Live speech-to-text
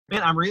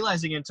Man, I'm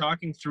realizing in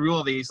talking through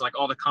all these, like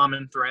all the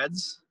common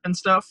threads and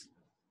stuff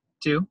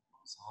too.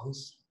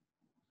 Songs.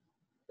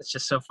 It's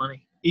just so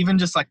funny. Even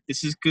just like,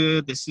 this is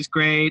good, this is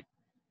great,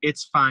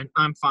 it's fine,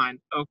 I'm fine,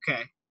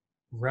 okay.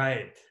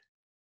 Right.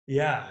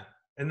 Yeah.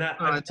 And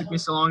It took me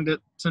so long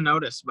to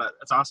notice, but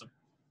it's awesome.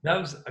 That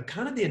was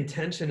kind of the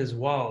intention as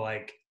well,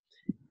 like,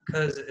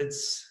 because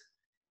it's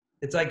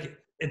like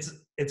it's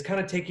kind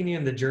of taking you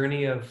in the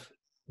journey of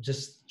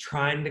just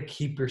trying to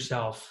keep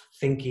yourself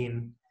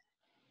thinking,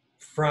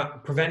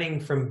 preventing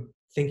from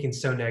thinking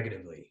so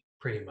negatively,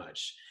 pretty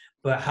much.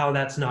 But how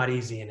that's not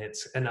easy, and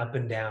it's an up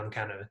and down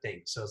kind of a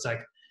thing. So it's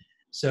like,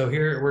 so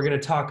here we're gonna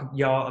talk,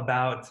 y'all,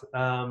 about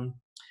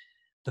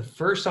the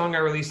first song I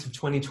released of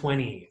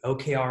 2020,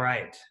 "Okay, All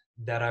Right,"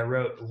 that I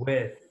wrote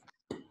with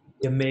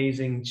the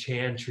amazing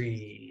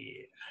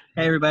Chantry.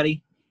 Hey,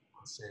 everybody.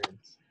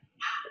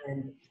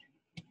 And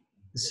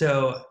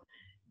so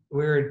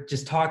we were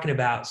just talking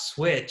about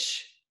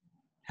Switch,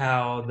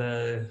 how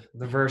the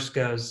verse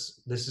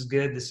goes, "This is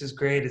good, this is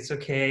great, it's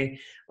okay."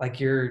 Like,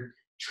 you're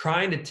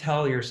trying to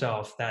tell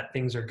yourself that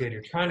things are good.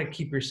 You're trying to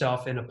keep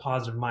yourself in a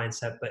positive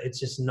mindset, but it's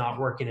just not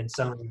working, and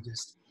suddenly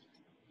just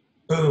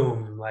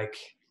boom, like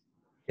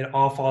it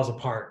all falls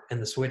apart,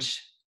 and the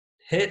switch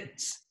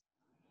hits,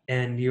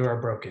 and you are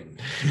broken,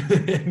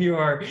 and you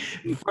are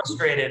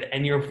frustrated,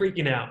 and you're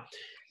freaking out.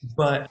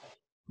 But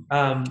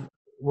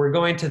we're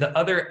going to the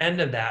other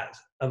end of that,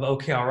 of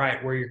 "Okay, All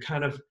Right," where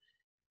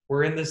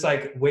we're in this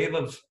like wave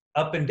of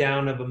up and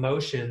down of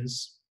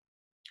emotions,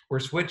 where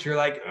Switch, you're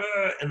like,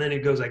 ugh, and then it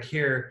goes like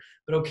here.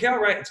 But "Okay, All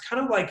Right," it's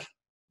kind of like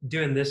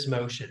doing this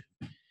motion,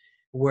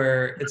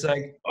 where it's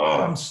like,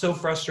 oh, I'm so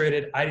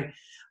frustrated.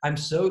 I'm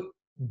so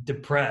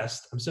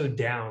depressed. I'm so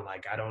down.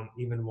 Like, I don't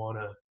even want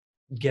to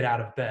get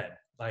out of bed.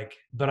 Like,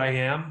 but I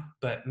am,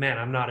 but man,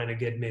 I'm not in a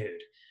good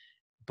mood.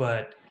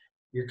 But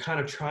you're kind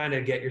of trying to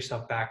get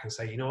yourself back and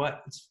say, you know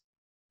what?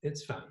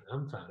 It's fine.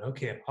 I'm fine.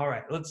 Okay. All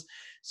right.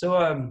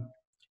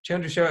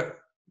 Chandra,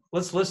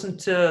 let's listen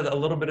to a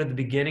little bit of the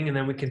beginning, and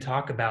then we can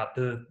talk about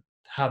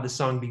how the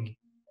song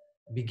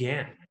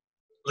began.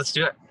 Let's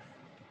do it.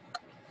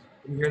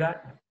 Can you hear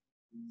that?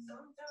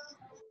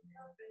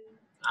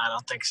 I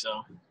don't think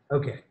so.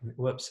 Okay.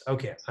 Whoops.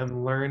 Okay.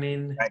 I'm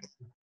learning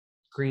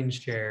screen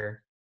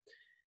share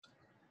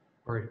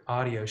or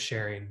audio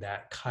sharing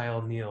that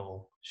Kyle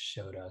Neal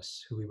showed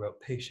us, who we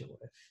wrote "Patient"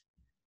 with.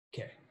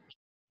 Okay.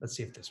 Let's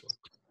see if this works.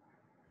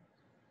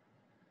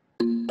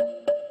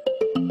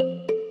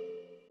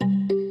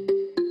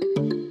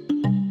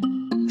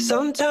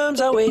 Sometimes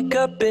I wake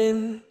up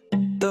in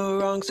the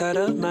wrong side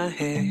of my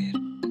head.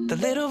 The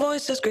little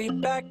voices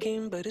creep back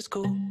in, but it's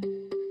cool.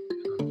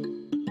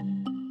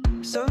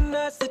 Some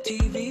nights the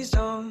TV's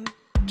on,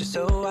 just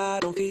so I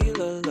don't feel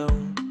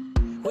alone.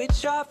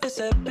 Which Office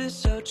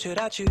episode should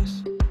I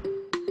choose?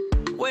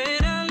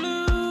 When I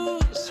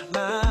lose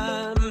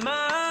my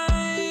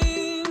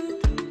mind,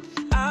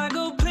 I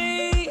go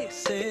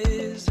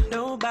places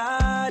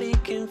nobody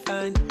can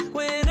find.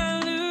 When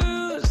I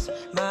lose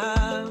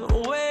my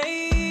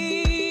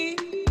way,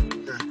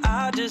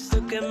 I just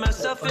look at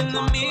myself in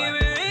the mirror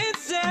and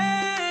say,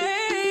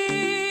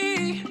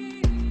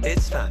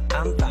 it's fine,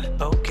 I'm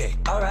fine, okay,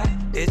 alright.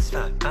 It's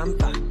fine, I'm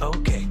fine,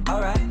 okay,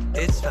 alright.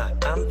 It's fine,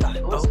 I'm fine,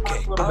 okay, Let's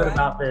talk a little bit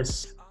about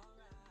this.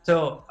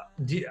 So,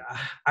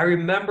 I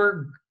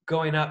remember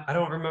going up. I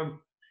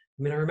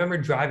remember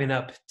driving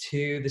up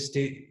to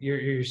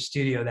your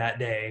studio that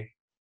day,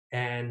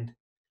 and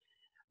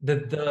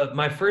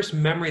my first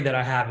memory that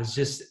I have is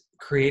just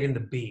creating the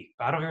beat.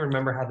 I don't even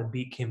remember how the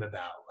beat came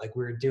about. Like,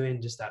 we were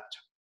doing just that.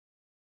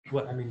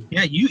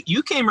 Yeah,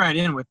 you came right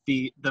in with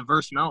the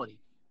verse melody.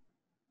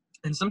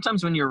 And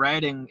sometimes when you're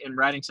writing in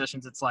writing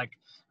sessions, it's like,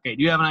 okay,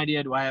 do you have an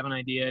idea? Do I have an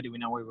idea? Do we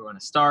know where we want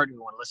to start? Do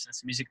we want to listen to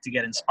some music to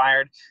get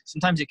inspired?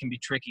 Sometimes it can be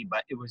tricky,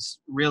 but it was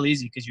real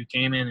easy because you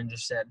came in and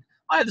just said,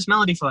 I have this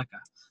melody for like a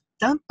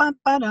dum dum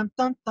dum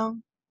dum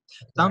dum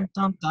dum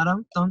dum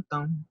dum dum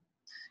dum.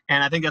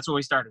 And I think that's what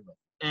we started with.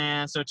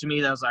 And so to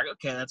me, that was like,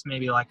 okay, that's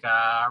maybe like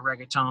a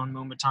reggaeton,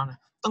 moombahton.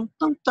 Dum,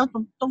 dum, dum,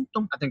 dum, dum,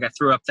 dum. I think I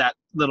threw up that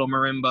little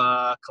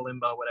marimba,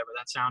 kalimba, whatever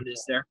that sound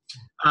is there.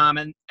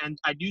 And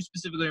I do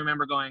specifically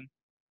remember going,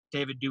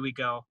 David, do we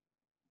go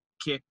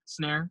kick,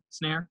 snare,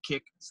 snare,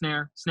 kick,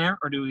 snare, snare,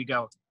 or do we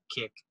go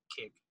kick,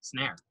 kick,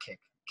 snare, kick,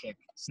 kick,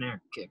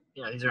 snare, kick?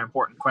 You know, these are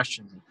important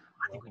questions. And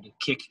I think we do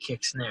kick,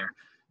 kick, snare.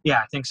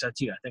 Yeah, I think so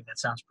too. I think that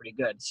sounds pretty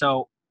good.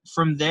 So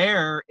from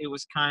there, it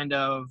was kind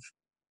of,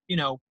 you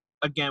know,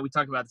 again, we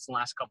talked about this in the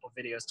last couple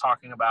of videos,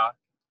 talking about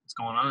what's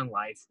going on in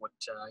life, what,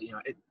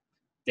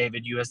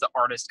 David, you as the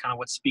artist, kind of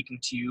what's speaking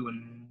to you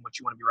and what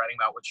you want to be writing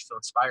about, what you feel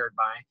inspired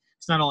by.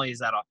 Because not only is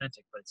that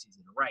authentic, but it's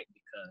easy to write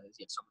because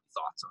you have so many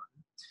thoughts on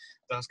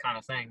those kind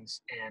of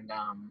things. And,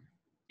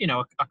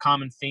 a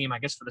common theme, I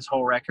guess, for this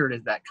whole record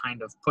is that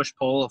kind of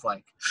push-pull of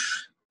like,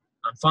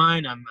 I'm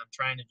fine, I'm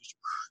trying to just,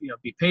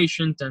 be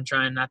patient, I'm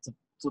trying not to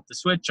flip the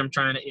switch, I'm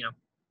trying to,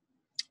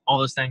 all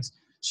those things.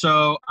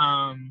 So,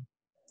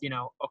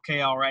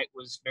 Okay, All Right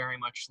was very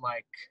much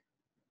like,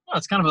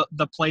 it's kind of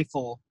the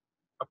playful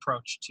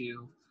approach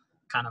to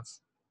kind of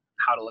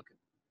how to look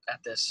at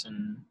this,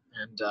 and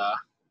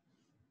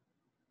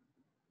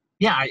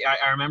yeah,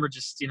 I remember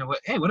just,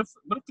 what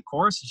if the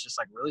chorus is just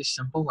like really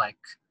simple, like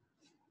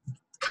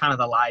kind of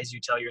the lies you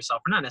tell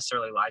yourself, or not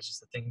necessarily lies,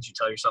 just the things you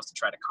tell yourself to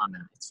try to calm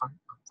down. It's fine.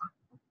 I'm fine.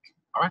 Okay.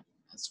 All right.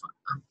 That's fine.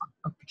 I'm fine.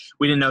 Okay.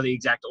 We didn't know the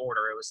exact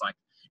order. It was like,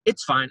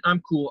 it's fine.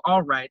 I'm cool.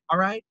 All right.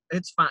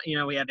 It's fine.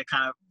 We had to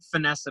kind of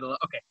finesse it a little.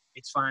 Okay.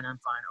 It's fine. I'm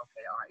fine.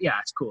 Okay. All right. Yeah,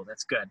 it's cool.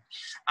 That's good.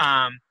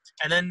 And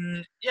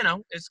then,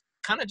 it's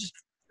kind of just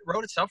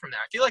wrote itself from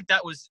there. I feel like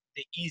that was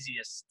the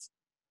easiest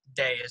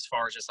day, as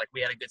far as just like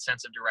we had a good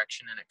sense of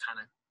direction, and it kind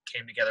of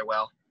came together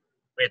well.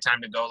 We had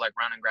time to go like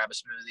run and grab a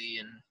smoothie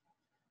and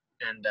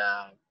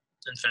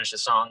finish the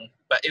song.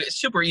 But it was a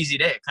super easy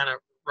day. It kind of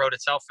wrote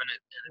itself, and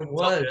it was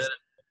felt good.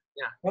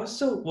 Yeah. What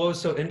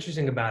was so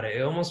interesting about it?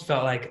 It almost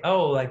felt like,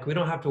 like we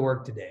don't have to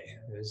work today.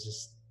 It was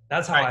just,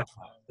 that's how I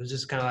felt. It was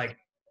just kind of like,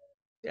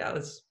 yeah,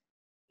 let's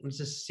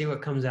just see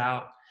what comes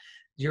out.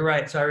 You're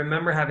right. So I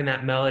remember having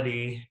that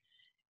melody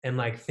and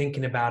like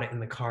thinking about it in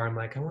the car. I'm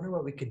like, I wonder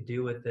what we could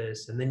do with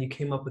this. And then you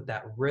came up with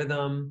that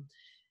rhythm.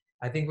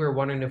 I think we were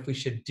wondering if we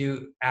should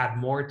add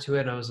more to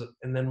it.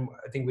 And then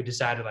I think we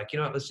decided, like,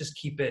 let's just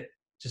keep it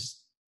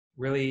just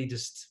really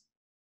just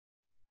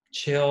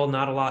chill,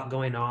 not a lot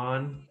going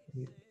on.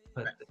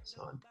 Put this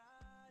on.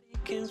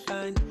 Can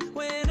find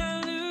when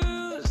I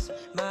lose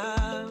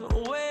my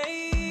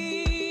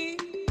way.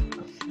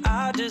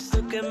 I just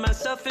look at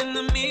myself in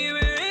the mirror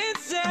and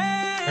say,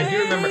 I do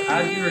remember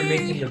as you were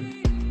making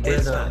the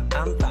rhythm,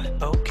 I'm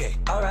fine, okay,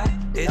 all right.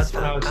 That's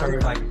when I was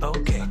started like,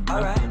 okay,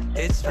 all right.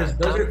 Because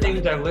those are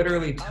things I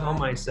literally tell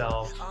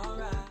myself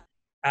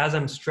as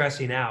I'm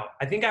stressing out.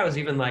 I think I was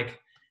even like,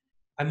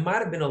 I might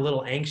have been a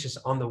little anxious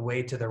on the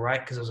way to the right,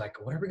 because I was like,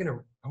 I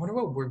wonder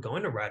what we're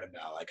going to write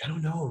about. Like, I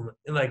don't know.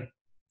 And like,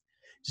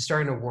 just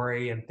starting to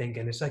worry and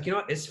thinking, it's like,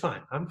 it's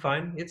fine. I'm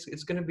fine.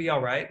 It's going to be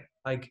all right.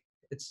 Like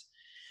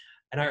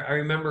and I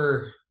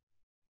remember,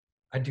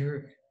 I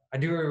do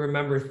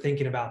remember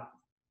thinking about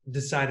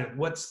deciding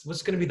what's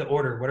going to be the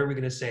order. What are we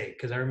going to say?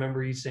 Because I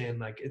remember you saying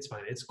like, it's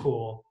fine. It's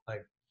cool.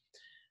 Like,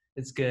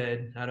 it's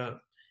good.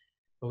 But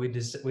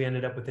we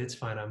ended up with it's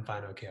fine. I'm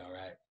fine. Okay. All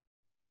right.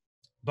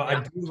 But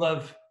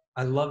yeah.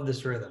 I love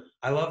this rhythm.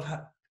 I love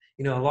how,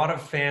 a lot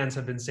of fans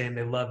have been saying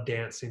they love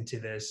dancing to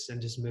this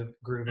and just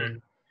grooving,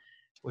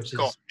 which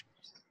has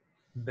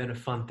been a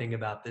fun thing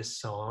about this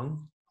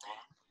song.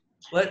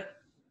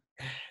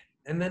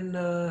 And then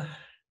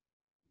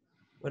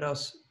what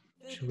else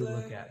should we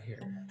look at here?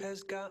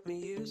 Has got me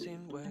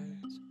using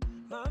words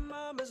my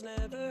mama's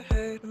never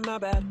heard. My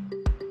bad.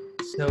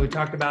 So we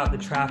talked about the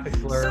traffic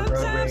blur, road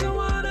rage. I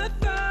wanna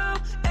throw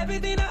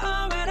everything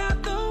I own right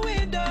out the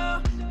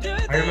window.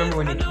 I remember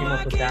when you came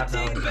up with that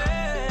melody.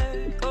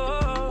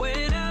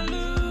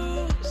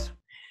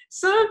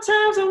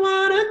 Sometimes I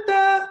wanna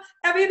throw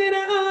everything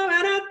I own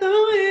right out the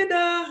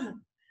window.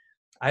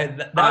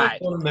 That was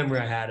one memory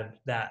I had of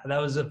that.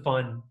 That was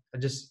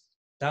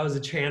that was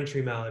a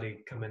Chantry melody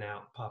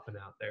popping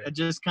out there. It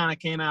just kind of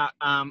came out.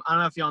 I don't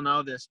know if y'all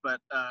know this, but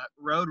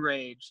road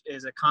rage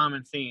is a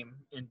common theme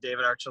in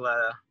David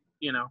Archuleta,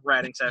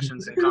 writing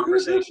sessions and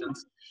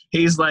conversations.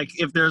 He's like,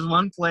 if there's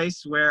one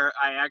place where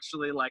I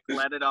actually like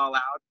let it all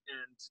out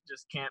and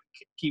just can't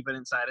keep it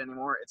inside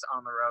anymore, it's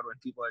on the road when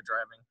people are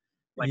driving.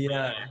 Like,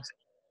 yeah.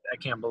 I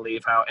can't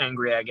believe how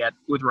angry I get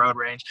with road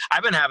rage.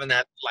 I've been having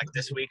that like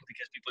this week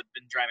because people have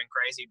been driving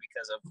crazy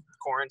because of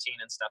quarantine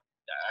and stuff.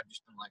 I've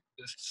just been like,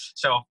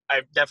 so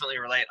I definitely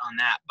relate on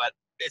that. But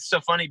it's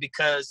so funny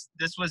because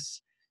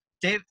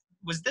Dave,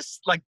 was this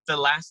like the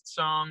last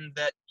song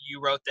that you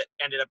wrote that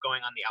ended up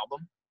going on the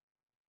album?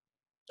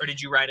 Or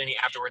did you write any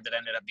afterward that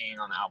ended up being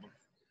on the album?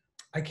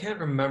 I can't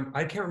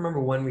remember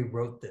when we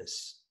wrote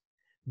this,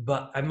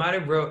 but I might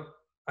have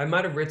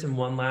written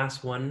one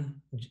last one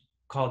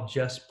called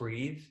Just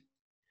Breathe.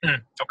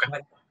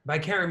 Okay. But I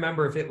can't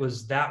remember if it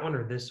was that one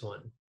or this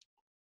one.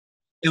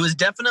 It was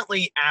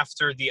definitely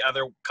after the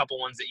other couple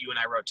ones that you and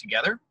I wrote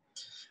together.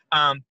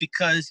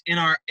 Because in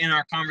our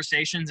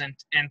conversations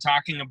and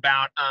talking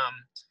about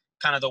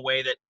kind of the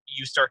way that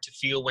you start to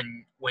feel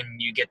when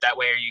you get that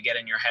way, or you get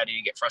in your head, or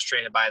you get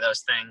frustrated by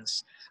those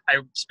things. I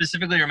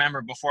specifically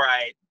remember before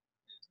I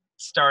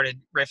started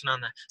riffing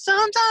on the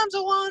sometimes I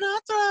wanna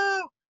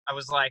throw, I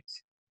was like,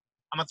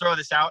 I'm gonna throw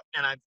this out,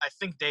 and I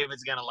think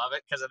David's gonna love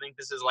it, because I think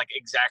this is like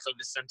exactly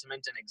the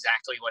sentiment and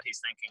exactly what he's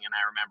thinking. And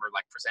I remember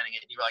like presenting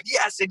it, and you were like,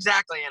 yes,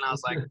 exactly. And I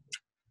was like,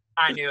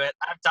 I knew it.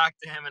 I've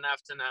talked to him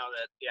enough to know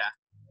that, yeah.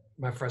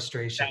 My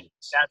frustration.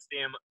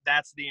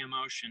 That's the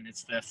emotion.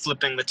 It's the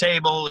flipping the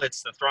table.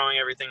 It's the throwing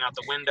everything out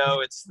the window.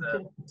 It's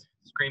the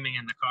screaming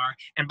in the car.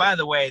 And by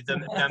the way, the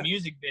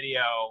music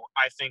video,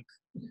 I think,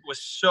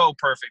 was so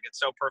perfect. It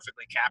so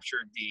perfectly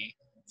captured the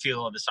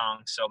feel of the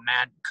song. So,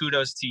 Matt,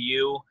 kudos to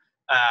you.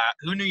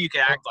 Who knew you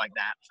could act like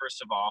that,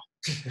 first of all?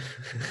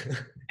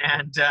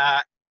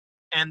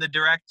 And the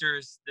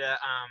directors,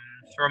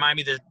 remind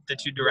me the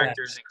two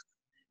directors.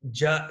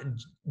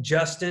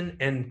 Justin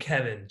and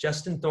Kevin.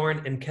 Justin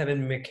Thorne and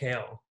Kevin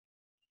McHale.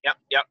 Yep.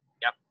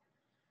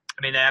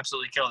 I mean, they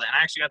absolutely killed it. And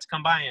I actually got to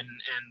come by and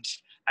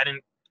I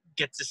didn't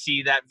get to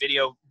see that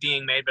video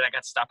being made, but I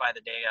got to stop by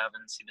the day of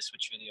and see the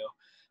Switch video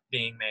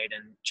being made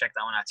and check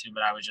that one out too.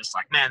 But I was just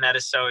like, man, that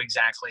is so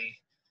exactly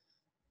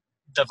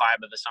the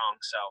vibe of the song.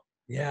 So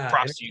yeah,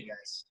 props to you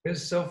guys. It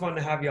was so fun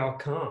to have y'all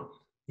come.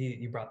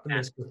 You brought the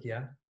mist with you.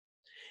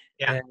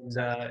 Yeah. And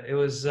it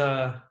was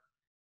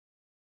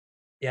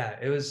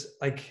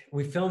like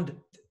we filmed.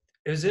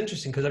 It was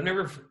interesting because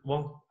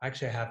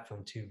actually I have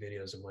filmed 2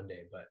 videos in one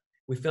day, but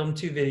we filmed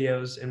 2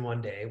 videos in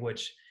one day,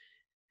 which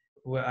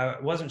I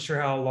wasn't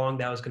sure how long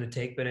that was going to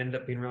take, but it ended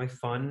up being really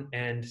fun.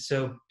 And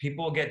so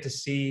people will get to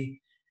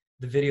see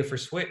the video for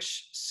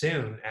Switch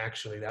soon.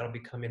 Actually, that'll be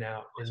coming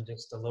out in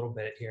just a little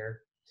bit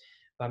here.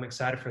 But I'm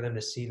excited for them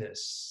to see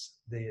this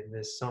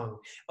song.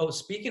 Oh,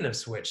 speaking of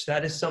Switch,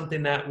 that is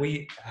something that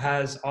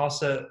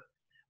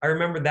I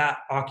remember that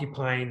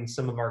occupying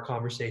some of our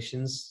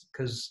conversations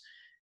because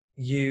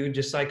you,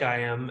 just like I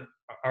am,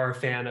 are a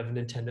fan of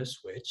Nintendo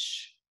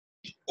Switch.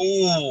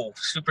 Oh,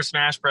 Super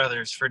Smash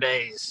Brothers for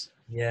days.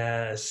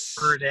 Yes.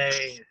 For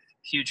days.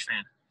 Huge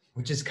fan.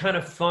 Which is kind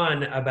of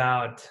fun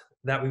about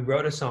that we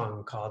wrote a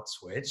song called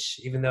Switch,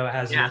 even though it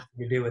has nothing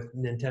to do with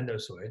Nintendo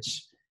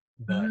Switch.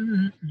 But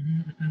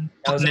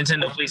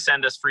Nintendo, please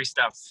send us free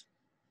stuff.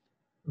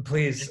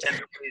 Please.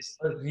 Nintendo, please.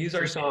 Use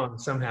our song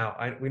somehow.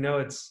 We know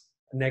it's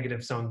a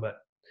negative song, but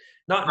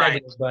not right.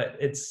 negative,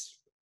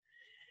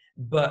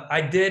 but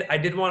I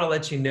did want to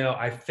let you know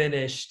I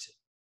finished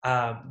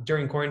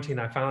during quarantine.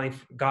 I finally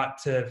got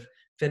to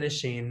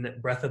finishing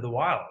Breath of the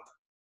Wild.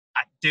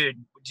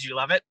 Dude, did you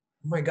love it?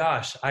 Oh my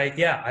gosh,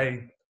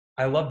 I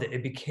loved it.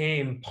 It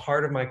became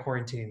part of my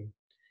quarantine.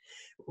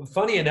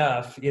 Funny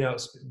enough,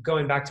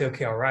 going back to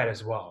Okay, All Right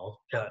as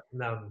well. But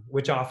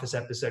which Office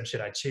episode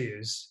should I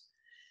choose?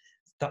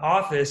 The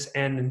Office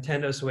and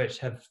Nintendo Switch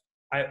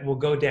will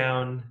go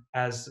down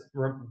as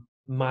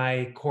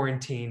my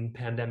quarantine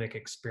pandemic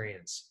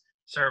experience.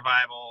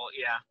 Survival,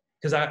 yeah.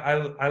 Because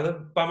I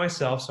lived by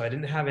myself, so I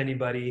didn't have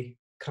anybody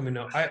coming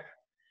over.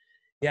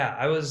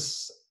 I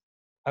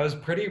was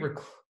pretty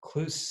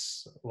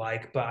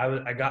recluse-like, but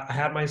I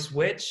had my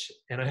Switch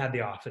and I had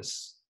the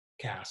Office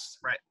cast.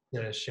 Right.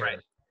 To share. Right.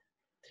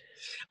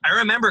 I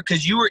remember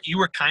because you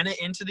were kind of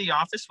into The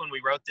Office when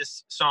we wrote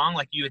this song.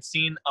 Like you had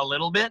seen a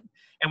little bit,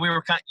 and I don't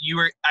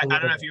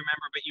know if you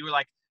remember, but you were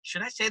like,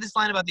 should I say this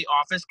line about The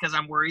Office? Because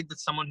I'm worried that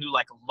someone who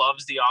like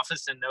loves The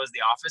Office and knows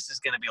The Office is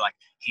going to be like,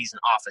 he's an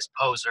Office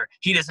poser.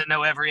 He doesn't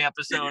know every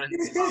episode and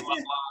blah, blah, blah. And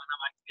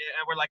I'm like,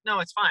 and we're like, no,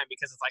 it's fine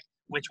because it's like,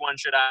 which one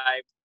should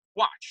I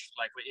watch?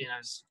 Like, it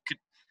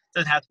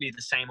doesn't have to be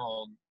the same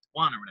old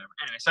one or whatever.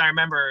 Anyway, so I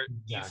remember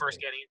you first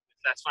getting,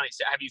 that's funny.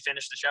 So have you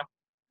finished the show?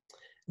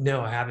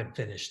 No, I haven't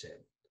finished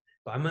it,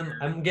 but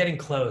I'm getting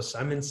close.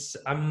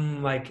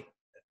 I'm like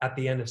at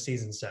the end of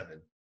season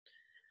 7.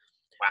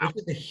 Wow. Which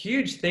is a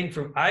huge thing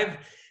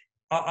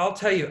I'll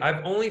tell you,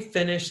 I've only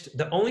finished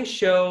the only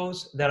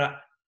shows that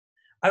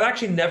I've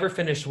actually never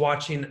finished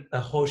watching a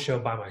whole show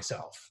by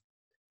myself.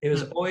 It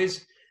was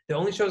always the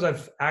only shows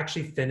I've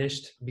actually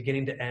finished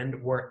beginning to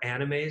end were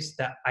animes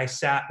that I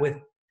sat with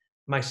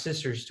my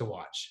sisters to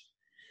watch.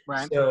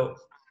 Right.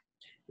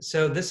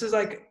 So this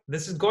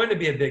is going to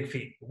be a big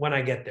feat when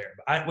I get there,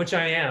 which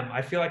I am.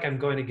 I feel like I'm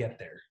going to get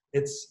there.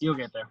 You'll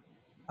get there.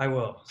 I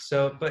will.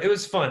 So, but it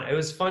was fun. It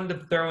was fun to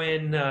throw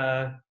in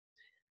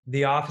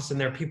The Office in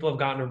there. People have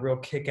gotten a real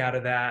kick out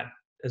of that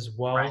as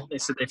well. Right. They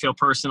said they feel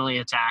personally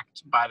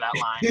attacked by that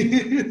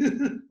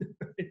line.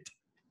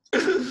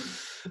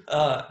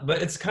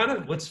 But it's kind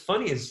of, what's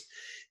funny is,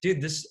 dude,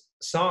 this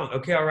song,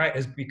 Okay, All Right,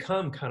 has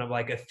become kind of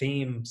like a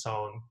theme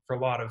song for a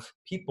lot of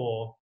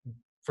people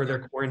for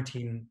their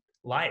quarantine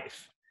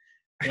life.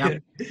 Yeah.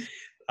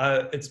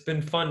 It's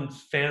been fun.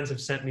 Fans have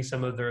sent me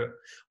some of their,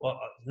 well,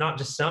 not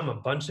just some, a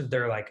bunch of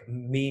their like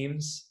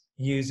memes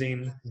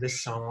using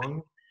this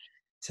song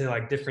to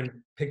like different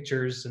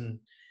pictures. And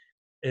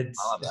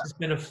it's just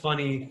been a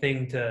funny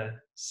thing to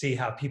see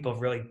how people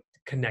have really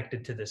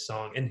connected to this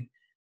song. And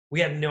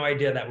we had no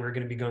idea that we were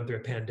going to be going through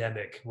a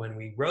pandemic when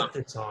we wrote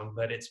this song,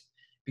 but it's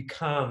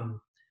become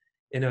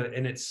in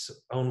its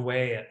own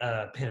way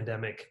a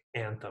pandemic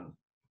anthem.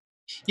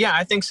 Yeah,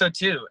 I think so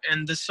too.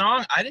 And the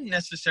song, I didn't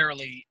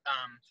necessarily,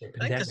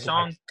 I think the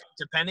song,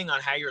 depending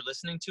on how you're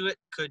listening to it,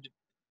 could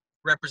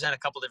represent a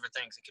couple different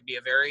things. It could be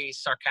a very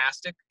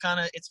sarcastic kind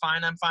of, it's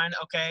fine, I'm fine,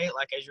 okay,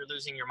 like as you're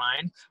losing your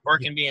mind, or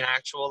it can be an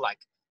actual, like,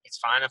 it's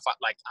fine, if I'm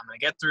going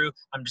to get through,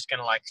 I'm just going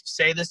to like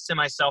say this to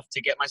myself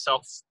to get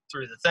myself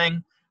through the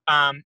thing.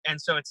 And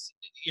so it's,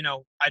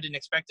 I didn't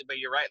expect it, but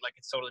you're right. Like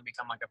it's totally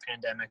become like a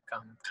pandemic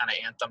kind of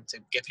anthem to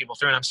get people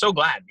through. And I'm so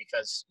glad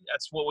because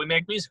that's what we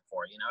make music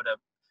for, to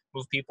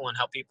move people and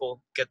help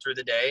people get through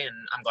the day. And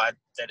I'm glad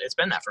that it's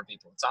been that for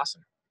people. It's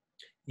awesome.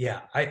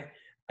 Yeah. I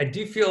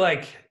do feel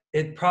like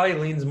it probably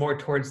leans more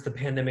towards the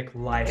pandemic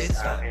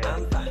lifestyle. It's fine,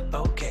 I'm fine.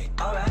 Okay.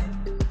 All right.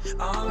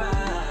 All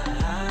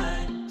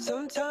right.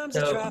 Sometimes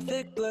the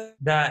traffic blur.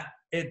 That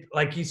it,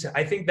 like you said,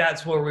 I think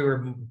that's where we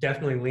were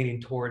definitely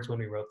leaning towards when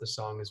we wrote the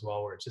song as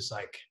well, where it's just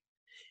like,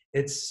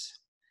 it's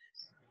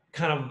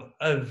kind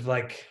of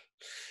like,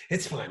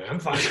 it's fine. I'm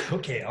fine.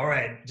 Okay. All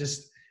right.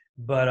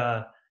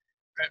 But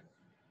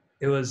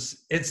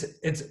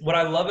it's what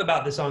I love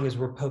about the song is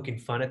we're poking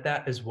fun at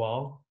that as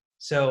well.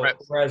 So Right.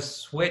 whereas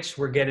Switch,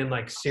 we're getting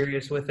like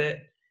serious with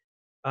it.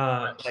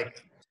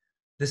 Like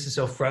this is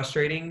so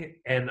frustrating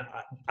and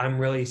I'm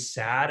really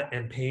sad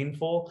and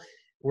painful.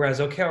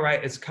 Whereas, okay, all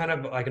right, it's kind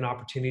of like an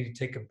opportunity to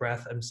take a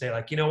breath and say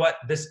like, you know what,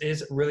 this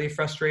is really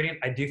frustrating.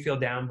 I do feel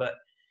down, but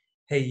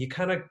hey, you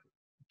kind of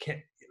can't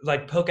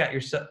like poke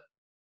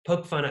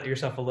fun at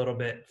yourself a little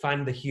bit,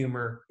 find the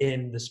humor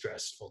in the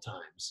stressful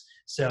times.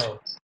 So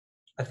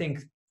I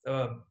think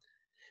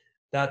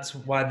that's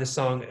why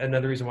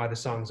another reason why the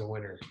song's a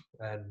winner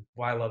and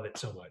why I love it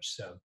so much.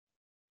 So.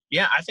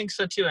 Yeah, I think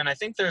so too. And I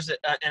think there's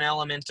an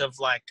element of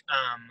like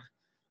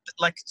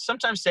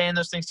sometimes saying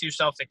those things to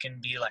yourself, it can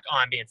be like, oh,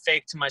 I'm being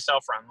fake to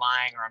myself, or I'm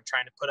lying, or I'm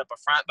trying to put up a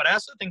front. But I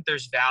also think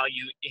there's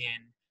value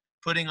in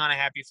putting on a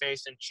happy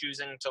face and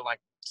choosing to like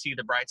see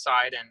the bright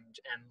side and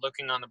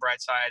looking on the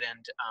bright side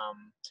and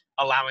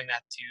allowing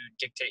that to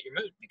dictate your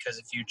mood. Because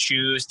if you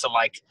choose to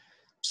like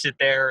sit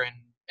there and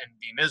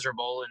be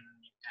miserable and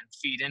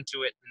feed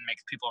into it and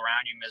make people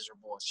around you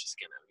miserable, it's just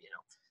gonna,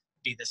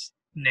 be this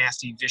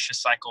nasty,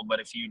 vicious cycle. But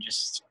if you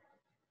just,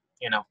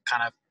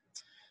 kind of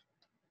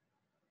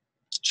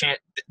chant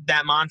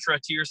that mantra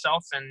to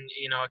yourself, and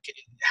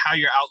how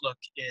your outlook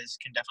is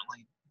can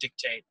definitely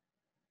dictate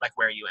like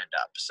where you end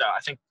up. So I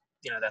think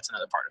that's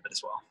another part of it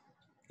as well.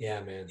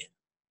 Yeah, man.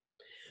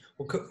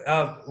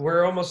 Well,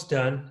 we're almost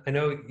done. I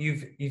know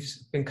you've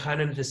been kind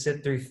enough to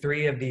sit through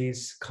 3 of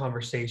these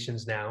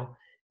conversations now.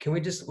 Can we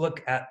just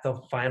look at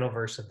the final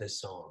verse of this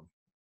song?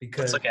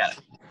 Because let's look at it.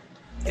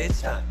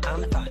 It's fine,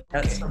 I'm fine.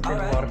 That's Okay, something all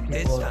a lot of right.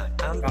 people It's fine,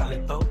 I'm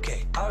fine.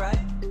 Okay, all right.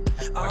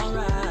 All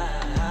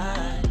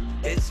right.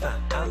 It's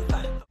fine, I'm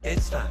fine.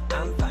 It's fine,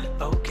 I'm fine.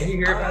 Okay. Can you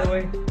hear it, by the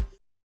way?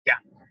 Yeah.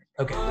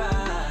 Okay.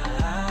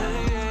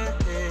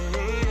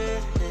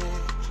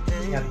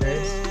 Got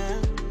this.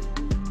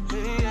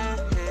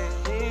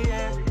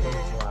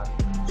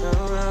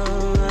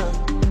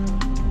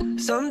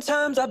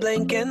 Sometimes I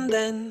blink and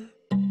then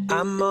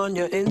I'm on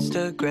your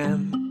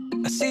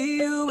Instagram. I see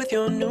you with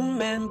your new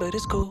man, but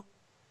it's cool.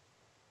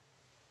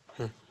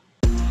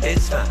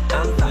 It's fine,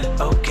 I'm fine.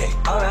 Okay,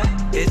 all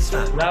right. It's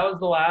fine. That was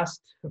the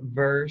last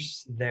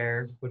verse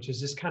there, which is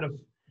just kind of,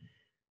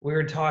 we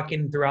were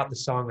talking throughout the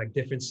song, like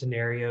different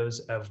scenarios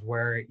of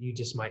where you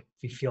just might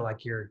feel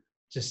like you're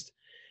just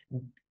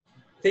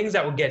things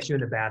that will get you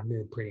in a bad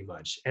mood pretty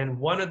much. And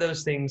one of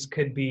those things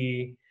could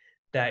be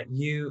that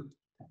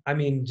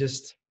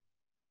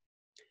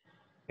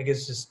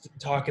just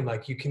talking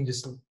like you can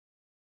just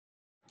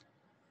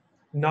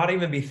not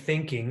even be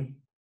thinking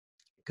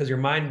because your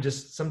mind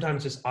just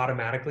sometimes just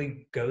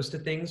automatically goes to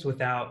things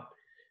without,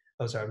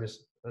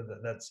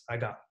 I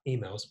got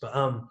emails, but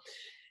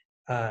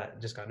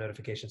just got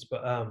notifications,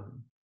 but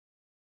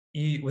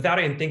without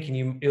even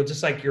thinking, you'll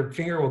just like your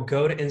finger will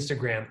go to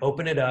Instagram,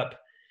 open it up,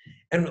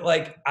 and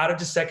like out of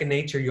just second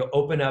nature, you'll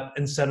open up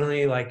and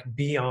suddenly like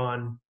be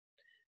on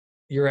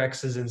your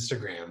ex's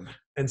Instagram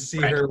and see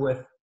Right. her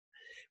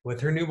with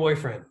her new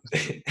boyfriend,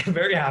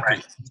 very happy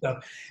and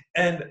stuff.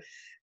 And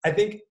I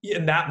think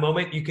in that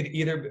moment, you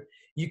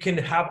can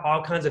have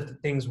all kinds of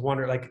things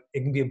wonder, like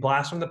it can be a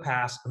blast from the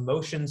past,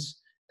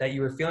 emotions that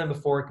you were feeling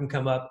before can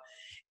come up.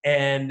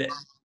 And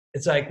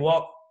it's like,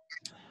 well,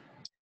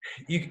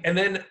 and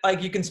then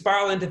like you can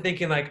spiral into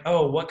thinking like,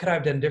 oh, what could I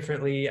have done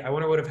differently? I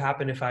wonder what would have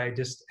happened if I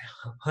just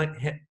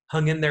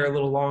hung in there a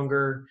little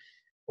longer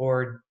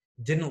or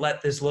didn't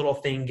let this little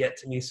thing get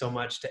to me so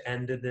much to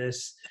end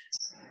this.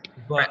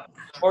 But,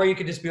 or you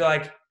could just be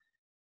like,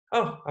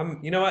 oh,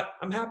 you know what?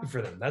 I'm happy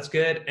for them. That's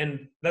good.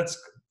 And that's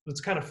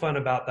what's kind of fun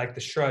about like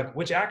the shrug,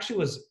 which actually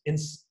was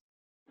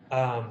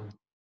an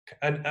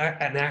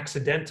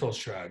accidental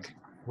shrug,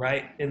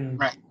 right? When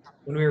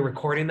we were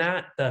recording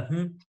that,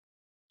 the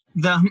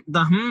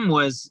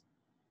was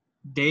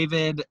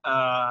David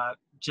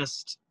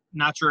just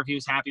not sure if he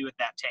was happy with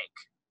that take.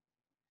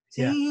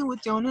 See you with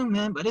your new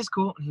man, but it's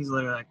cool. And he's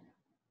literally like,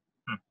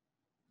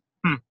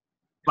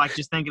 like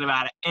just thinking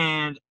about it.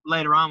 And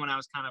later on when I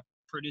was kind of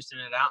producing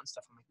it out and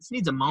stuff, I'm like, this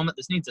needs a moment,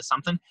 this needs a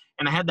something.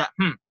 And I had that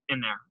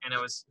in there. And it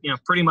was,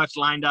 pretty much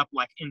lined up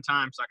like in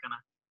time. So I kind of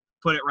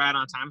put it right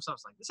on time. So I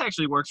was like, this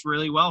actually works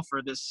really well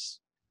for this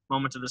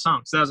moment of the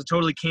song. So that was a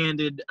totally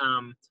candid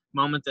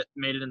moment that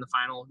made it in the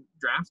final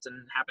draft and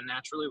happened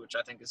naturally, which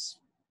I think is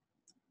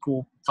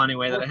cool, funny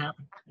way that it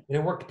happened. And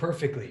it worked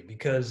perfectly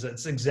because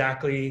it's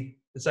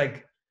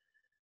like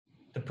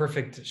the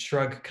perfect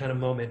shrug kind of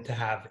moment to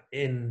have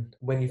in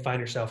when you find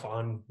yourself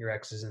on your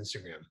ex's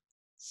Instagram.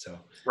 So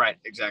right,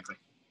 exactly.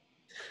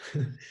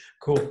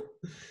 Cool.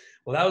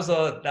 Well, that was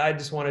I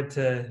just wanted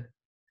to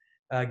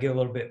give a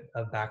little bit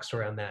of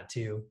backstory on that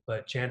too.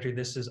 But Chantry,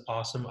 this is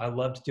awesome. I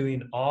loved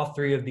doing all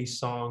 3 of these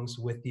songs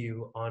with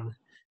you on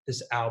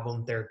this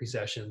album, Therapy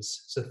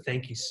Sessions. So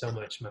thank you so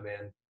much, my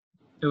man.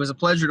 It was a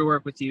pleasure to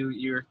work with you.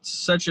 You're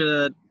such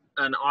an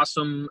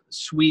awesome,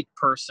 sweet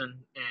person.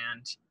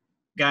 And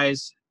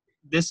guys,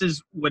 this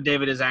is what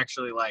David is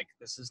actually like.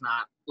 This is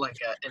not like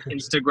an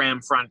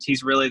Instagram front.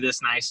 He's really this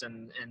nice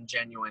and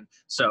genuine.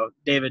 So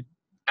David,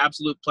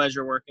 absolute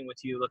pleasure working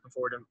with you. Looking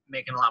forward to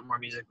making a lot more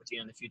music with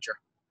you in the future.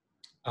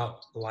 Oh,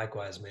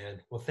 likewise,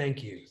 man. Well,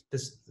 thank you.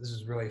 This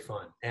is really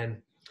fun. And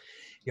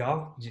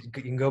y'all, you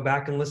can go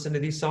back and listen to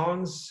these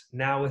songs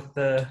now with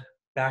the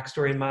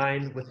backstory in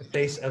mind, with the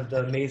face of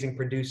the amazing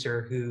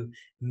producer who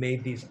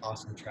made these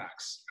awesome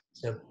tracks.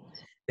 So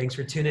thanks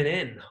for tuning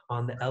in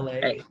on the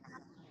LA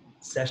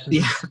Sessions.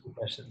 Yeah.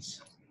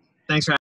 Sessions. Thanks for